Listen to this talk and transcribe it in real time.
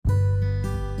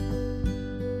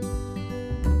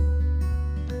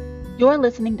You're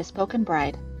listening to Spoken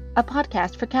Bride, a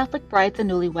podcast for Catholic brides and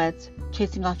newlyweds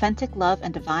chasing authentic love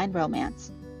and divine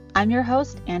romance. I'm your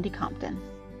host, Andy Compton.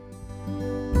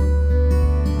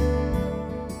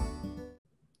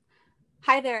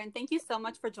 Hi there, and thank you so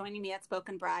much for joining me at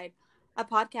Spoken Bride, a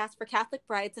podcast for Catholic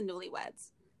brides and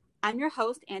newlyweds. I'm your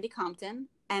host, Andy Compton,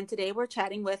 and today we're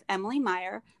chatting with Emily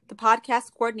Meyer, the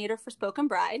podcast coordinator for Spoken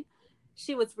Bride.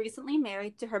 She was recently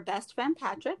married to her best friend,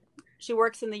 Patrick. She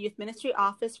works in the youth ministry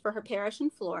office for her parish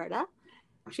in Florida.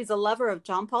 She's a lover of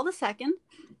John Paul II,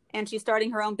 and she's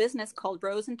starting her own business called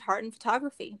Rose and Tartan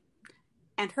Photography.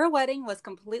 And her wedding was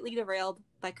completely derailed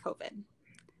by COVID.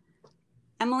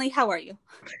 Emily, how are you?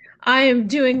 I am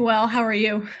doing well. How are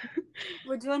you?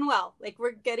 We're doing well.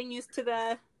 We're getting used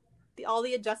to all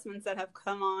the adjustments that have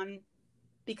come on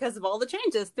because of all the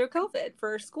changes through COVID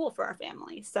for school for our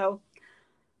family. So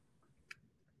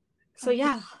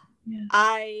yeah.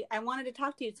 I wanted to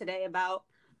talk to you today about,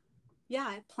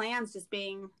 plans just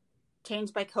being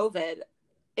changed by COVID.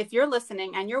 If you're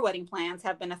listening and your wedding plans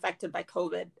have been affected by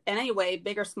COVID in any way,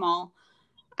 big or small,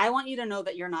 I want you to know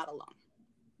that you're not alone.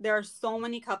 There are so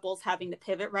many couples having to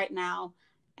pivot right now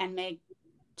and make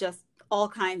just all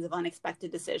kinds of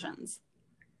unexpected decisions.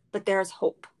 But there's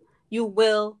hope. You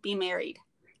will be married.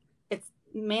 It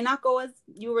may not go as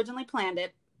you originally planned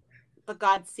it, but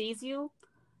God sees you.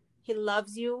 He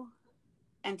loves you,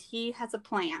 and He has a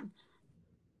plan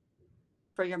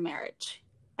for your marriage.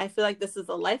 I feel like this is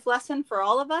a life lesson for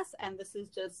all of us, and this is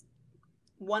just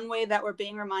one way that we're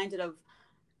being reminded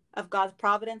of God's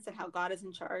providence and how God is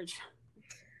in charge.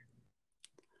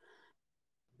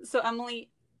 So,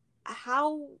 Emily,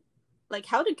 how did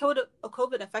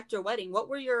COVID affect your wedding? What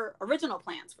were your original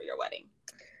plans for your wedding?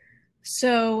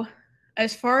 So,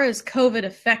 as far as COVID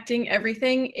affecting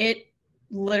everything, it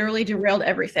literally derailed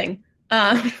everything.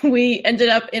 We ended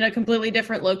up in a completely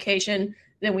different location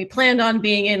than we planned on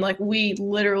being in. We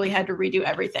literally had to redo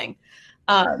everything,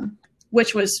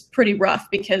 which was pretty rough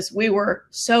because we were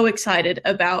so excited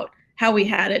about how we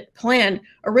had it planned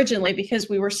originally, because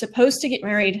we were supposed to get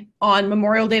married on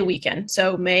Memorial Day weekend,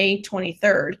 so May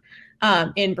 23rd,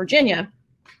 in Virginia.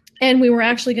 And we were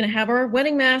actually going to have our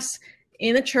wedding mass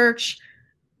in the church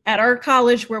at our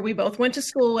college where we both went to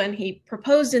school, and he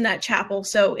proposed in that chapel.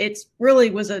 So it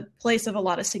really was a place of a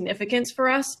lot of significance for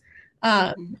us.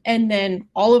 And then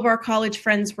all of our college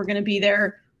friends were going to be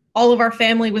there. All of our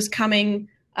family was coming.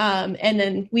 And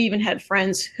then we even had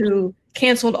friends who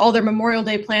canceled all their Memorial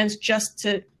Day plans just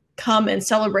to come and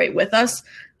celebrate with us.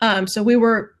 So we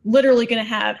were literally going to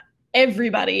have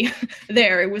everybody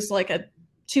there. It was like a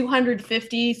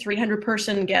 250, 300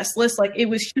 person guest list. It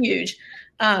was huge.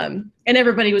 And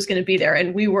everybody was going to be there,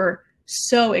 and we were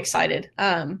so excited.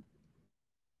 I'm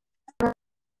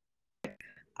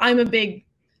a big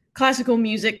classical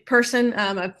music person.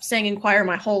 I've sang in choir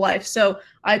my whole life. So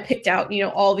I picked out,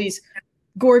 all these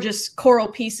gorgeous choral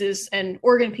pieces and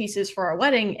organ pieces for our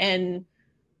wedding, and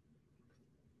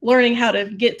learning how to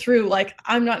get through,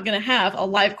 I'm not going to have a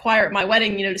live choir at my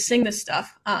wedding, to sing this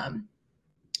stuff,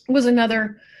 was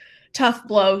another tough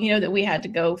blow, that we had to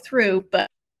go through. But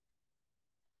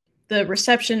the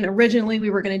reception, originally we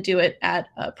were going to do it at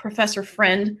a professor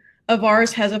friend of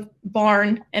ours has a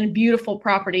barn and beautiful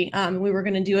property. We were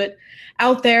going to do it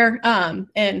out there,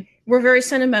 and we're very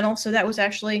sentimental. So that was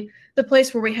actually the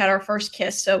place where we had our first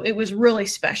kiss. So it was really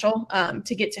special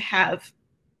to get to have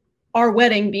our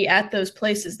wedding be at those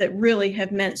places that really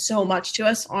have meant so much to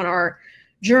us on our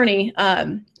journey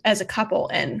as a couple.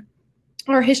 And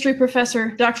our history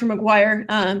professor, Dr.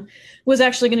 McGuire, was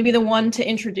actually going to be the one to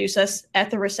introduce us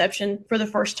at the reception for the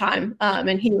first time.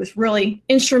 And he was really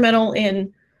instrumental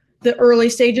in the early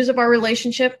stages of our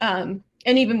relationship. And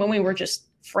even when we were just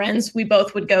friends, we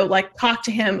both would go talk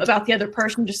to him about the other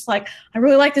person, just I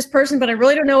really like this person, but I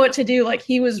really don't know what to do.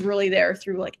 He was really there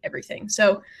through everything.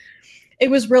 So it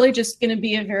was really just going to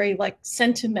be a very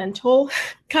sentimental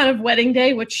kind of wedding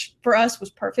day, which for us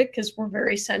was perfect because we're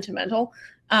very sentimental.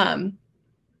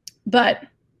 But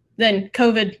then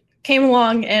COVID came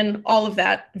along, and all of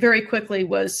that very quickly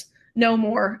was no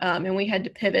more. And we had to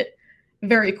pivot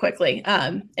very quickly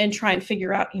and try and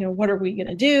figure out, what are we going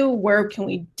to do? Where can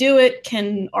we do it?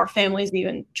 Can our families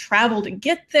even travel to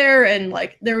get there? And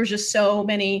there was just so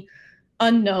many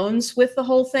unknowns with the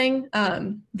whole thing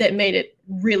that made it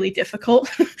really difficult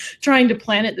trying to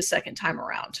plan it the second time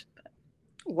around.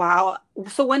 Wow.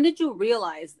 So when did you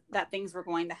realize that things were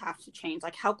going to have to change?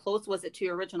 How close was it to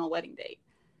your original wedding date?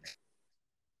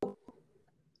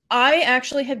 I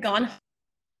actually had gone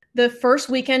the first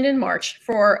weekend in March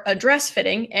for a dress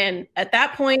fitting. And at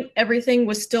that point, everything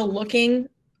was still looking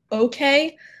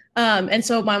okay. And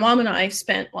so my mom and I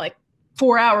spent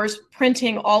 4 hours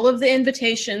printing all of the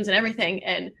invitations and everything,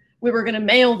 and we were going to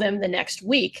mail them the next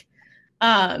week.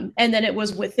 And then it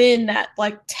was within that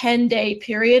like 10-day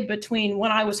period between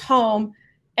when I was home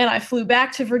and I flew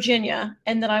back to Virginia,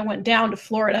 and then I went down to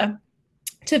Florida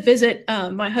to visit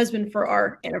my husband for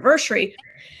our anniversary,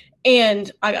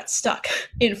 and I got stuck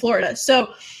in Florida.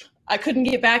 So I couldn't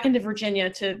get back into Virginia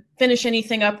to finish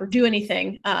anything up or do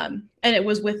anything. And it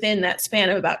was within that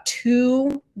span of about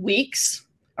 2 weeks,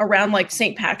 around like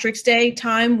St. Patrick's Day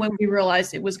time, when we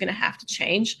realized it was going to have to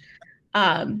change.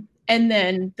 And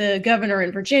then the governor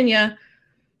in Virginia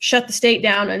shut the state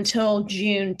down until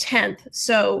June 10th.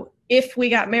 So if we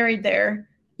got married there,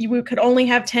 we could only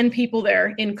have 10 people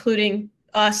there, including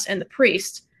us and the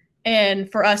priest.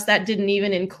 And for us, that didn't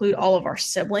even include all of our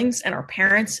siblings and our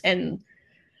parents. And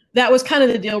that was kind of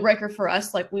the deal breaker for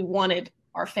us. Like, we wanted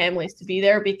our families to be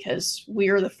there because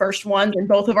we were the first ones in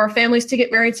both of our families to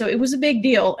get married. So it was a big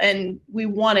deal. And we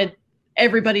wanted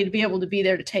everybody to be able to be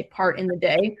there to take part in the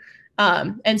day.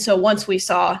 And so once we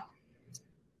saw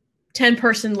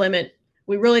 10-person limit,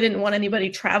 we really didn't want anybody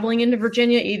traveling into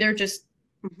Virginia either, just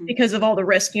because of all the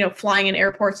risk, flying in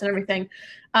airports and everything.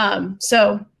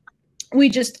 So we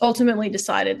just ultimately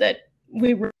decided that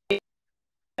we were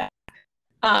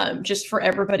just for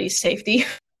everybody's safety.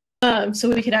 So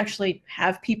we could actually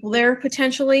have people there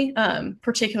potentially,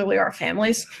 particularly our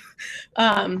families,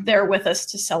 there with us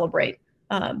to celebrate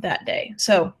that day.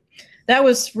 So that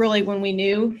was really when we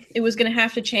knew it was going to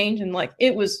have to change. And like,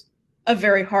 it was a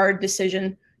very hard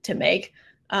decision to make,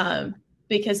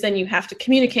 because then you have to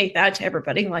communicate that to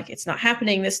everybody. Like, it's not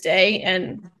happening this day.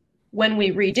 And when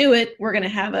we redo it, we're going to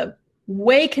have a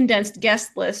way condensed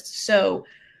guest list. So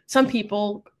some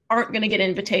people aren't going to get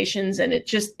invitations. And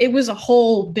it was a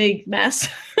whole big mess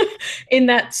in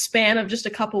that span of just a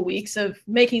couple weeks of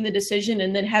making the decision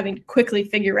and then having to quickly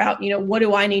figure out, what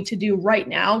do I need to do right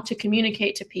now to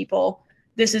communicate to people,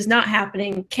 this is not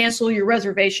happening, cancel your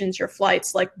reservations, your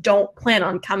flights, like, don't plan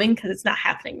on coming because it's not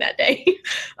happening that day.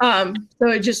 So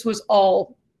it just was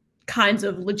all kinds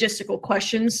of logistical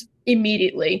questions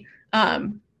immediately,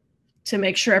 to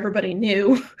make sure everybody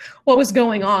knew what was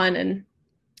going on, and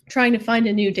trying to find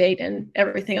a new date and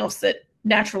everything else that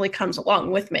naturally comes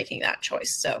along with making that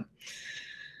choice. So,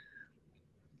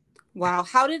 wow.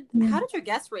 How did your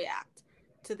guests react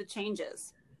to the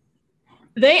changes?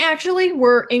 They actually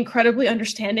were incredibly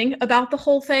understanding about the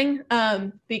whole thing,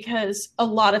 because a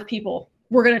lot of people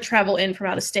were going to travel in from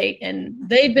out of state, and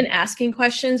they'd been asking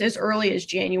questions as early as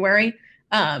January,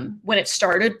 when it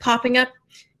started popping up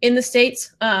in the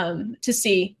States, to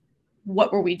see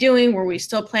what were we doing? Were we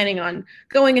still planning on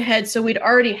going ahead? So we'd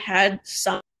already had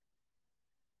some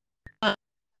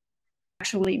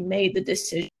actually made the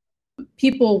decision.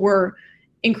 People were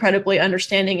incredibly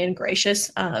understanding and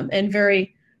gracious, and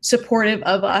very supportive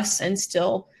of us, and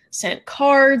still sent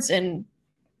cards and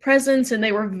presents, and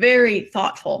they were very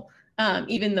thoughtful,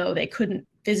 even though they couldn't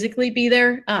physically be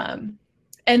there. And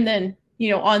then,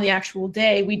 on the actual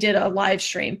day, we did a live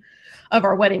stream of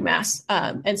our wedding mass.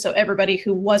 And so everybody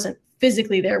who wasn't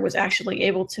physically there was actually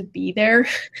able to be there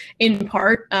in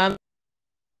part.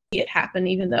 It happened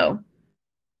even though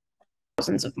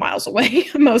thousands of miles away,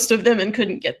 most of them, and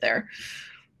couldn't get there.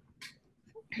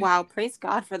 Wow. Praise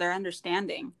God for their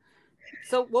understanding.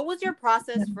 So what was your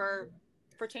process for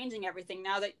changing everything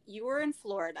now that you were in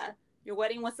Florida? Your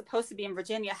wedding was supposed to be in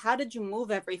Virginia. How did you move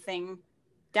everything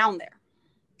down there?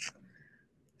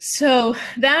 So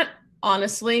that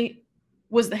honestly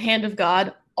was the hand of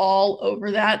God all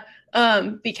over that,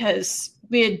 because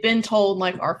we had been told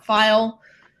like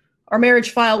our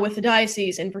marriage file with the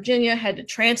diocese in Virginia had to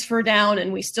transfer down,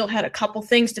 and we still had a couple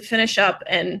things to finish up,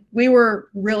 and we were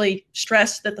really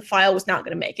stressed that the file was not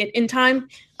going to make it in time.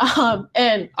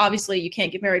 And obviously you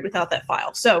can't get married without that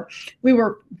file. So we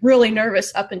were really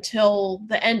nervous up until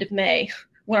the end of May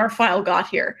when our file got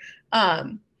here.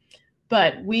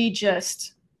 But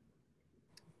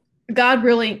God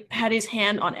really had his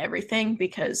hand on everything,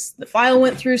 because the file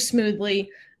went through smoothly.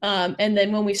 And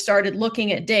then when we started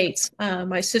looking at dates,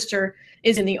 my sister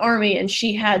is in the Army, and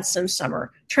she had some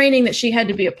summer training that she had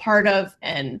to be a part of.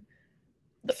 And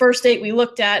the first date we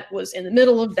looked at was in the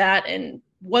middle of that and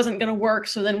wasn't going to work.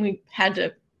 So then we had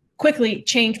to quickly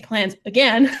change plans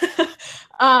again.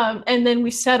 And then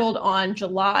we settled on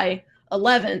July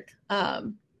 11th.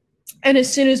 And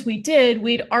as soon as we did,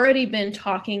 we'd already been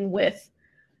talking with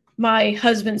my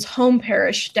husband's home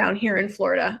parish down here in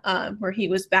Florida, where he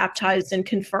was baptized and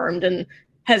confirmed and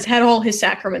has had all his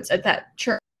sacraments at that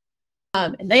church.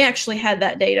 And they actually had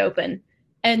that date open.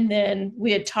 And then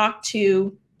we had talked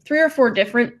to 3 or 4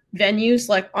 different venues.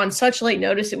 Like, on such late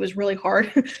notice, it was really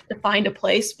hard to find a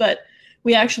place, but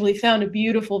we actually found a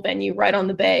beautiful venue right on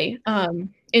the bay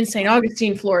in St.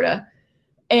 Augustine, Florida.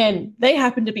 And they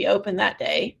happened to be open that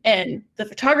day. And the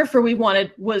photographer we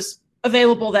wanted was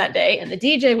available that day. And the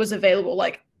DJ was available.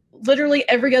 Like literally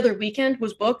every other weekend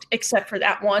was booked except for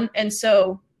that one. And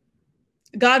so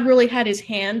God really had his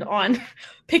hand on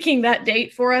picking that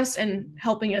date for us and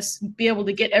helping us be able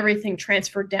to get everything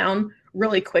transferred down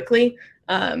really quickly.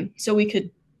 So we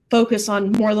could focus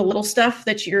on more of the little stuff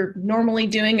that you're normally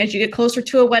doing as you get closer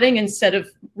to a wedding instead of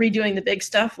redoing the big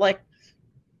stuff. Like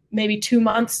maybe 2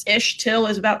 months-ish till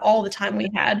is about all the time we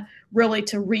had really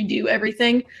to redo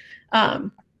everything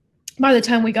by the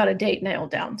time we got a date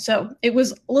nailed down. So it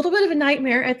was a little bit of a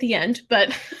nightmare at the end,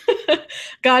 but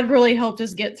God really helped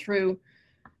us get through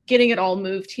getting it all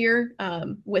moved here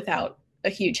without a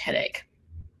huge headache.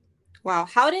 Wow.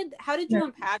 How did you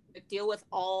and Patrick deal with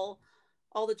all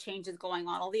the changes going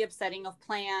on, all the upsetting of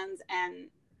plans and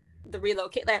the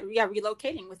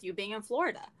relocating with you being in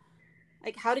Florida?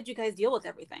 Like, how did you guys deal with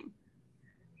everything?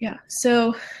 Yeah.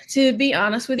 So to be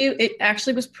honest with you, it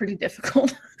actually was pretty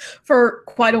difficult for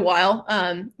quite a while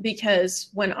because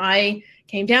when I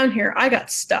came down here, I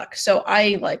got stuck. So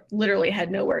I like literally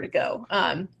had nowhere to go.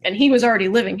 And he was already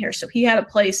living here. So he had a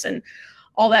place and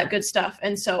all that good stuff.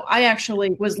 And so I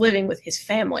actually was living with his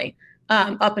family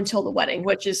up until the wedding,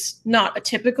 which is not a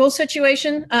typical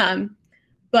situation.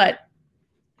 But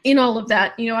in all of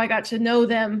that, I got to know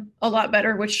them a lot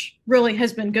better, which really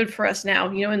has been good for us now,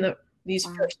 in these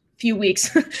first few weeks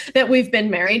that we've been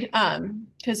married,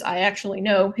 because I actually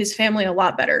know his family a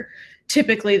lot better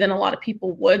typically than a lot of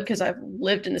people would, because I've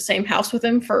lived in the same house with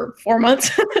him for 4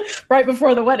 months right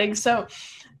before the wedding. So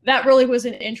that really was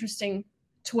an interesting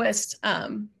twist.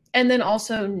 And then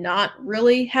also not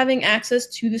really having access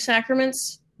to the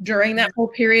sacraments during that whole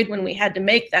period when we had to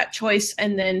make that choice.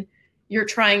 And then you're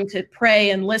trying to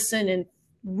pray and listen and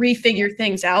refigure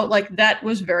things out. Like that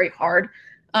was very hard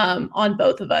on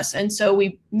both of us. And so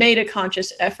we made a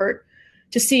conscious effort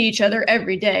to see each other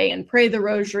every day and pray the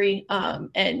rosary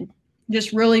and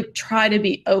just really try to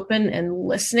be open and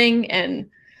listening. And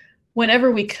whenever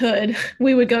we could,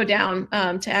 we would go down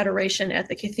to adoration at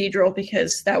the cathedral,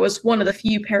 because that was one of the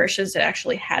few parishes that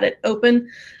actually had it open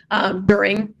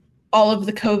during all of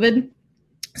the COVID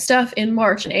stuff in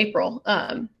March and April.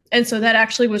 And so that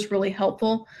actually was really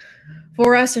helpful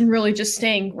for us, and really just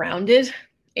staying grounded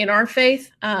in our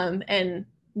faith and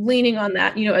leaning on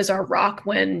that, as our rock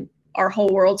when our whole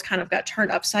world's kind of got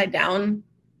turned upside down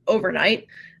overnight.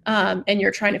 And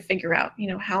you're trying to figure out,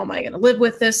 how am I going to live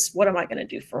with this? What am I going to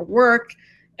do for work?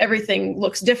 Everything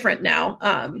looks different now.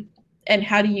 And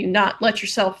how do you not let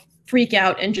yourself freak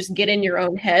out and just get in your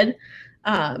own head?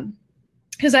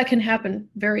 Because that can happen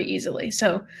very easily.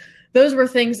 So those were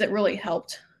things that really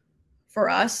helped for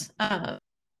us.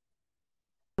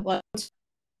 But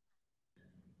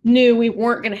knew we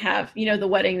weren't going to have, the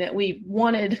wedding that we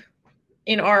wanted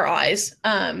in our eyes.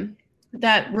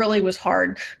 That really was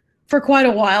hard for quite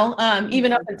a while,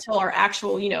 even up until our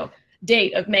actual,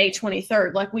 date of May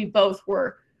 23rd. Like we both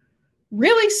were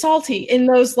really salty in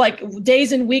those like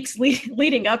days and weeks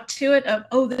leading up to it of,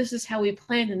 oh, this is how we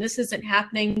planned and this isn't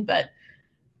happening. But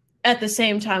at the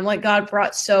same time, like God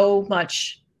brought so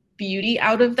much beauty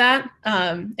out of that,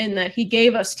 in that he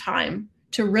gave us time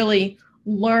to really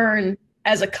learn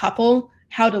as a couple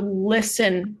how to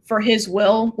listen for his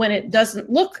will when it doesn't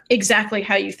look exactly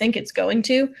how you think it's going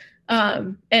to.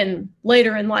 And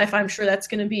later in life, I'm sure that's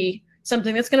going to be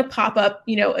something that's going to pop up,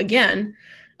 again,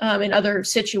 in other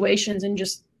situations. And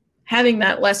just having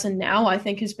that lesson now, I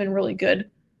think has been really good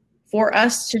for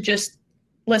us to just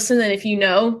listen. And if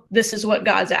this is what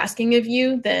God's asking of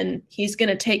you, then he's going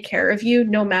to take care of you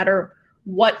no matter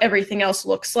what everything else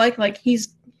looks like. Like he's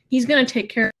going to take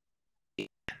care of you,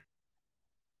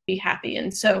 be happy.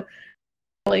 And so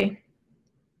really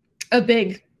a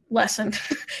big lesson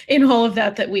in all of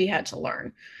that we had to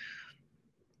learn.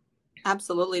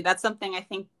 Absolutely. That's something I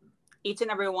think each and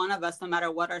every one of us, no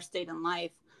matter what our state in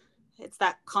life, it's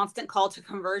that constant call to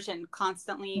conversion,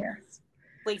 constantly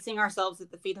placing ourselves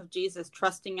at the feet of Jesus,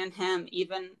 trusting in him,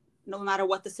 even no matter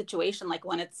what the situation, like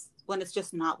when it's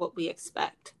just not what we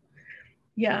expect.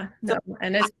 Yeah. No,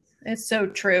 and it's so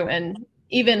true. And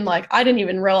even like, I didn't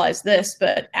even realize this,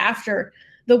 but after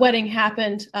the wedding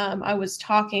happened, I was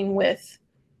talking with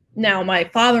now my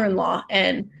father-in-law,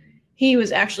 and he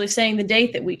was actually saying the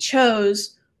date that we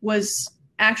chose was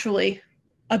actually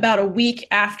about a week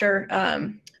after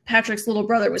Patrick's little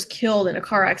brother was killed in a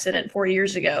car accident 4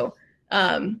 years ago.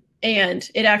 And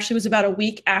it actually was about a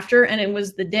week after, and it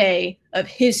was the day of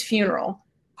his funeral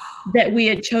that we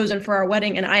had chosen for our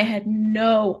wedding. And I had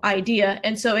no idea.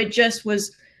 And so it just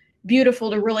was beautiful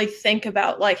to really think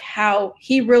about like how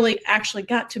he really actually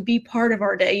got to be part of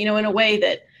our day, you know, in a way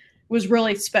that was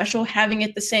really special, having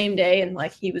it the same day. And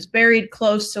like he was buried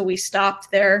close, so we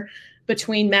stopped there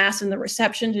between mass and the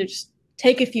reception to just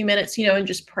take a few minutes, you know, and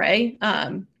just pray.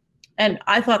 And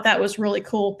I thought that was really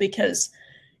cool because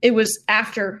it was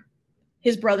after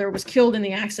his brother was killed in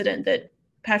the accident that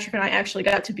Patrick and I actually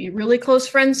got to be really close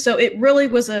friends. So it really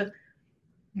was a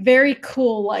very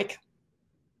cool, like,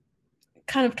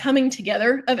 kind of coming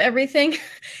together of everything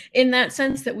in that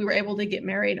sense, that we were able to get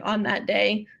married on that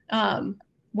day,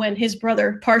 when his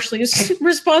brother partially is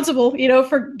responsible, you know,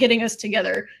 for getting us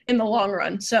together in the long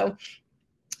run. So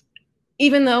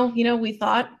even though, you know, we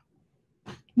thought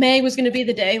May was going to be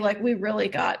the day, like, we really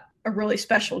got a really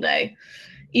special day,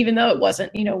 even though it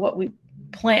wasn't, you know, what we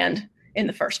planned in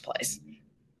the first place.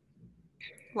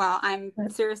 Wow, I'm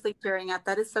seriously tearing up.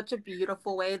 That is such a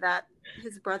beautiful way that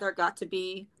his brother got to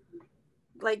be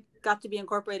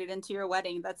incorporated into your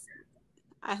wedding.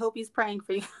 I hope he's praying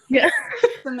for you. Yeah.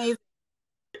 That's amazing.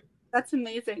 That's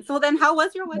amazing. So then how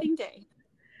was your wedding day?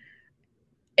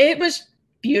 It was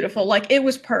beautiful. Like, it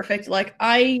was perfect. Like,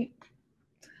 I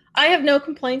have no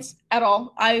complaints at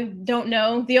all. I don't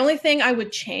know. The only thing I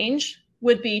would change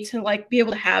would be to like be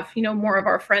able to have, you know, more of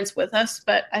our friends with us.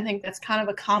 But I think that's kind of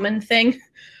a common thing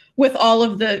with all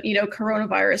of the, you know,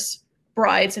 coronavirus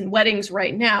brides and weddings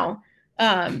right now,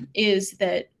 is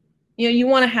that, you know, you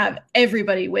want to have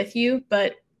everybody with you,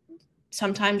 but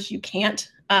sometimes you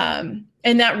can't.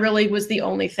 And that really was the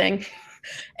only thing.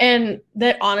 And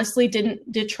that honestly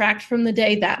didn't detract from the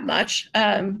day that much,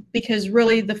 because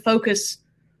really the focus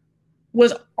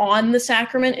was on the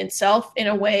sacrament itself in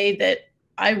a way that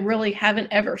I really haven't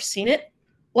ever seen it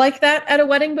like that at a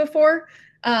wedding before,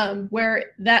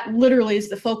 where that literally is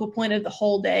the focal point of the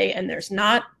whole day. And there's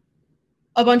not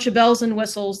a bunch of bells and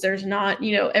whistles. There's not,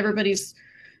 you know, everybody's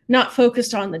not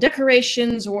focused on the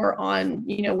decorations or on,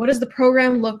 you know, what does the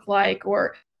program look like,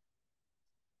 or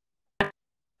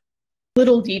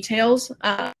little details.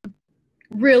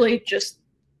 Really just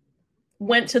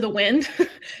went to the wind.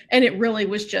 And it really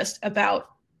was just about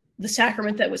the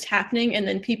sacrament that was happening, and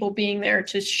then people being there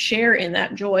to share in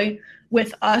that joy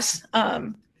with us.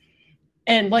 And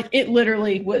like, it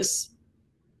literally was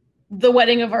the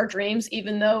wedding of our dreams,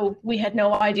 even though we had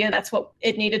no idea that's what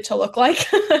it needed to look like.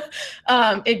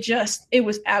 It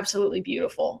was absolutely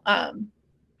beautiful.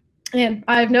 And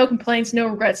I have no complaints, no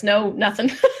regrets, no nothing.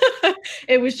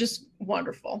 It was just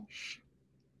wonderful.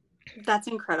 That's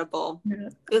incredible. Yeah.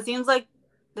 It seems like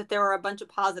that there were a bunch of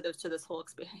positives to this whole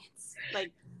experience.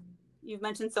 Like, you've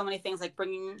mentioned so many things, like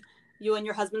bringing you and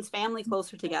your husband's family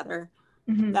closer together,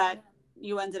 Mm-hmm. that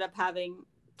you ended up having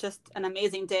just an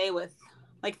amazing day with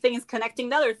like things connecting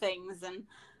to other things, and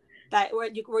that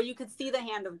where you could see the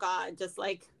hand of God just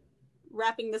like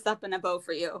wrapping this up in a bow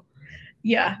for you.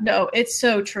 Yeah, no, it's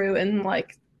so true. And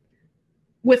like,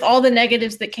 with all the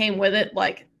negatives that came with it,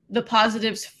 like, the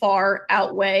positives far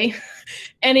outweigh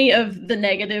any of the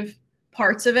negative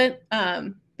parts of it.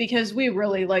 Because we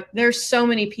really, like, there's so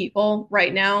many people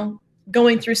right now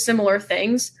going through similar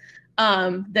things,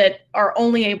 that are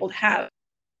only able to have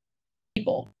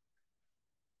people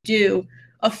do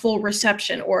a full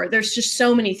reception, or there's just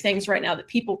so many things right now that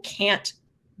people can't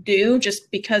do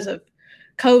just because of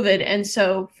COVID. And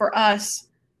so for us,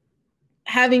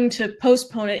 having to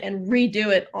postpone it and redo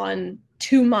it on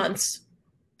 2 months,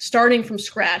 starting from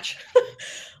scratch,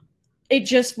 it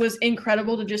just was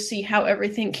incredible to just see how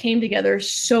everything came together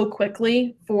so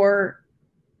quickly for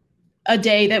a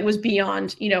day that was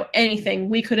beyond, you know, anything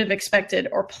we could have expected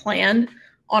or planned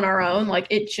on our own. Like,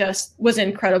 it just was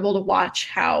incredible to watch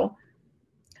how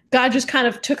God just kind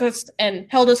of took us and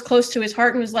held us close to his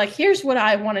heart and was like, here's what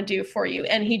I want to do for you.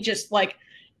 And he just, like,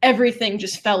 everything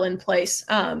just fell in place.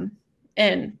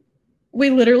 And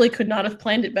we literally could not have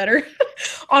planned it better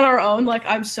on our own. Like,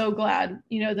 I'm so glad,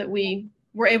 you know, that we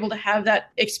were able to have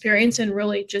that experience and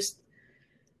really just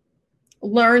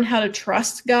learn how to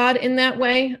trust God in that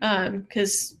way.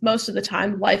 Because most of the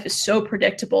time life is so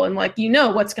predictable, and like, you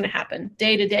know what's going to happen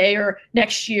day to day or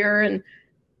next year, and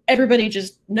everybody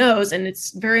just knows, and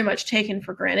it's very much taken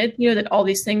for granted, you know, that all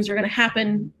these things are going to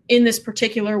happen in this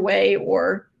particular way,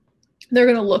 or they're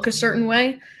going to look a certain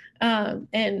way.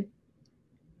 And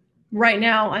right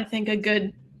now, I think a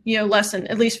good, you know, lesson,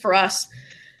 at least for us,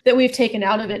 that we've taken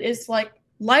out of it is like,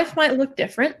 life might look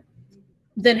different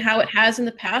than how it has in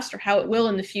the past or how it will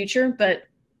in the future, but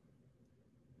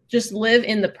just live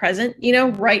in the present, you know,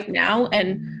 right now,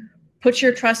 and put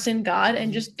your trust in God,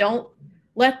 and just don't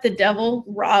let the devil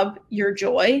rob your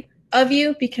joy of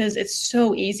you, because it's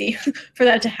so easy for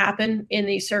that to happen in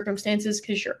these circumstances,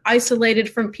 because you're isolated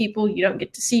from people, you don't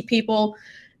get to see people,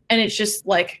 and it's just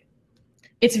like,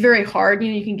 it's very hard.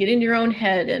 You can get in your own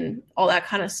head and all that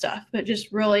kind of stuff, but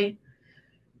just really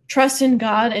trust in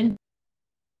God and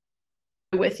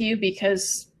with you,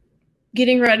 because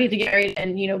getting ready to get married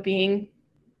and, being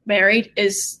married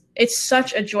it's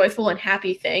such a joyful and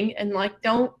happy thing. And like,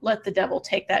 don't let the devil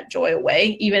take that joy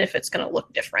away, even if it's going to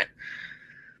look different.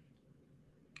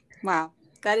 Wow.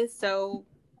 That is so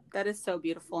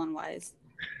beautiful and wise.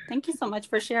 Thank you so much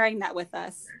for sharing that with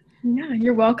us. Yeah,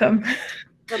 you're welcome.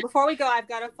 So before we go, I've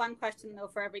got a fun question though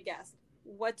for every guest.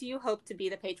 What do you hope to be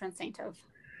the patron saint of?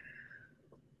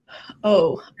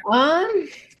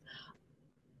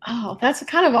 That's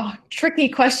kind of a tricky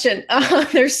question.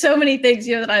 There's so many things,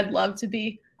 that I'd love to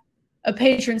be a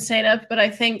patron saint of, but I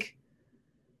think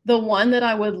the one that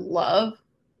I would love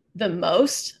the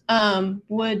most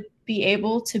would be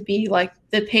able to be like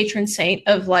the patron saint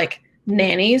of like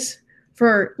nannies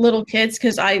for little kids,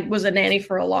 because I was a nanny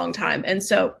for a long time. And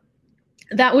so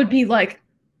that would be like,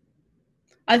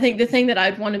 I think the thing that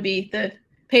I'd want to be the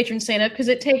patron saint of, because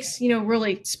it takes,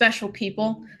 really special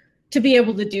people to be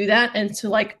able to do that, and to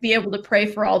like be able to pray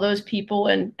for all those people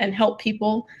and help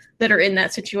people that are in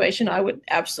that situation. I would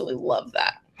absolutely love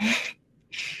that.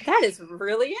 That is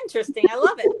really interesting. I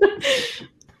love it.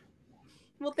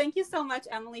 Well, thank you so much,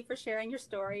 Emily, for sharing your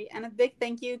story. And a big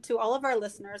thank you to all of our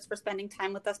listeners for spending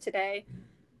time with us today.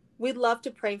 We'd love to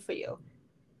pray for you.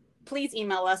 Please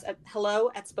email us at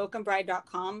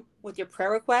hello@spokenbride.com with your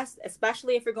prayer requests,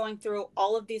 especially if you're going through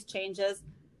all of these changes.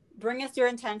 Bring us your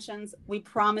intentions. We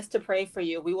promise to pray for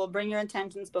you. We will bring your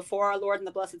intentions before our Lord in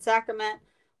the Blessed Sacrament.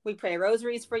 We pray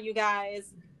rosaries for you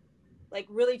guys. Like,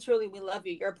 really, truly, we love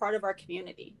you. You're a part of our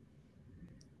community.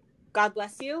 God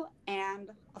bless you, and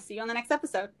I'll see you on the next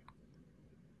episode.